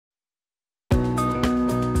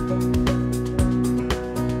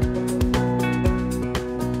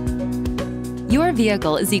Your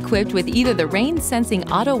vehicle is equipped with either the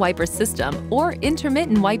rain-sensing auto wiper system or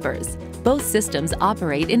intermittent wipers. Both systems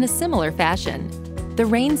operate in a similar fashion. The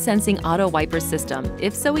rain-sensing auto wiper system,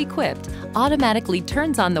 if so equipped, automatically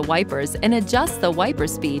turns on the wipers and adjusts the wiper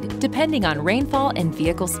speed depending on rainfall and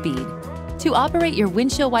vehicle speed. To operate your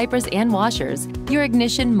windshield wipers and washers, your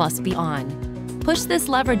ignition must be on. Push this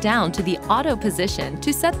lever down to the auto position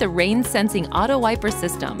to set the rain-sensing auto wiper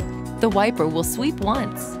system. The wiper will sweep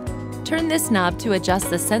once. Turn this knob to adjust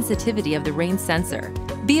the sensitivity of the rain sensor.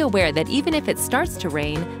 Be aware that even if it starts to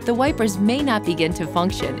rain, the wipers may not begin to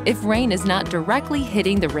function if rain is not directly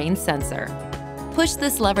hitting the rain sensor. Push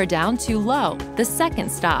this lever down to low, the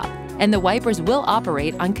second stop, and the wipers will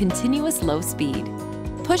operate on continuous low speed.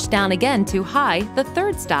 Push down again to high, the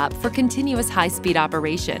third stop, for continuous high-speed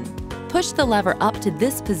operation. Push the lever up to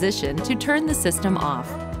this position to turn the system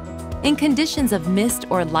off. In conditions of mist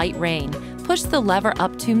or light rain, push the lever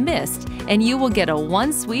up to mist and you will get a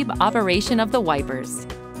one-sweep operation of the wipers.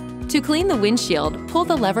 To clean the windshield, pull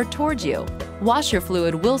the lever towards you. Washer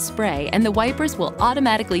fluid will spray and the wipers will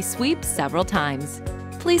automatically sweep several times.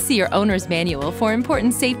 Please see your owner's manual for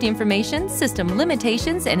important safety information, system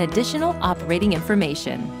limitations, and additional operating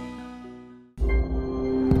information.